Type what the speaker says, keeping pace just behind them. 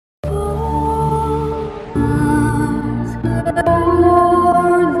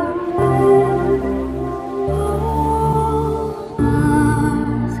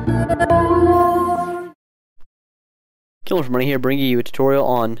Killing for Money here, bringing you a tutorial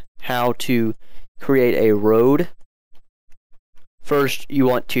on how to create a road. First, you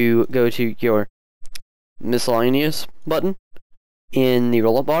want to go to your miscellaneous button in the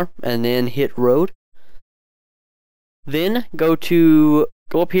roll-up bar, and then hit road. Then go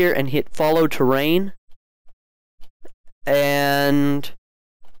up here and hit follow terrain, and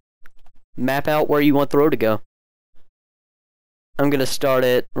map out where you want the road to go. I'm gonna start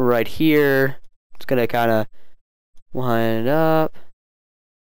it right here. It's gonna kind of line it up.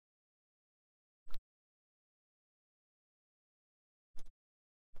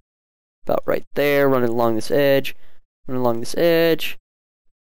 About right there, running along this edge, and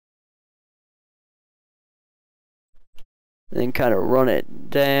then kind of run it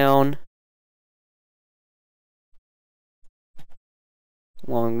down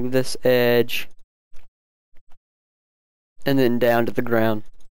along this edge, and then down to the ground,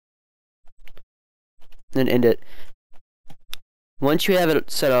 then end it. Once you have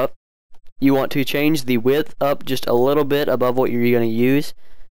it set up, you want to change the width up just a little bit above what you're going to use,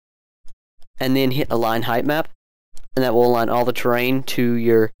 and then hit align height map, and that will align all the terrain to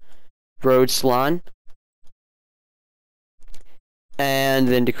your road's line. And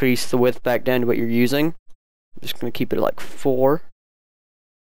then decrease the width back down to what you're using. I'm just going to keep it at like 4.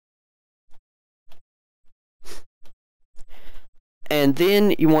 And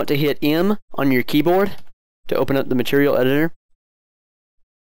then you want to hit M on your keyboard to open up the material editor.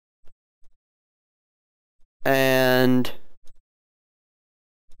 And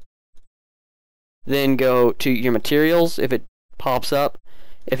then go to your materials if it pops up.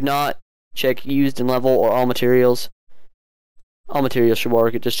 If not, check used and level or all materials. All materials should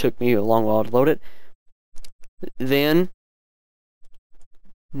work. It just took me a long while to load it. Then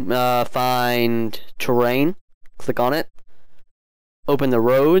find terrain, click on it, open the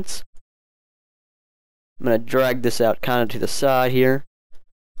roads. I'm going to drag this out kind of to the side here.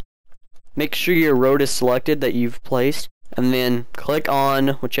 Make sure your road is selected that you've placed, and then click on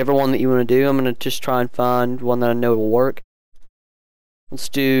whichever one that you want to do. I'm going to just try and find one that I know will work. Let's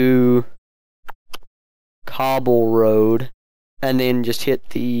do Cobble Road, and then just hit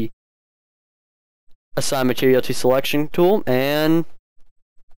the Assign Material to Selection tool, and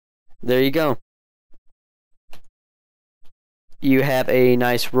there you go. You have a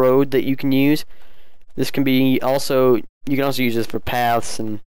nice road that you can use. This can be also, you can also use this for paths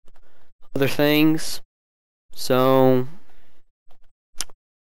and other things. So,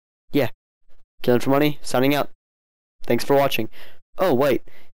 yeah. Killing for Money, signing out. Thanks for watching. Oh, wait.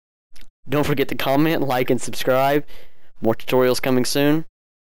 Don't forget to comment, like, and subscribe. More tutorials coming soon.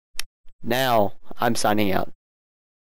 Now, I'm signing out.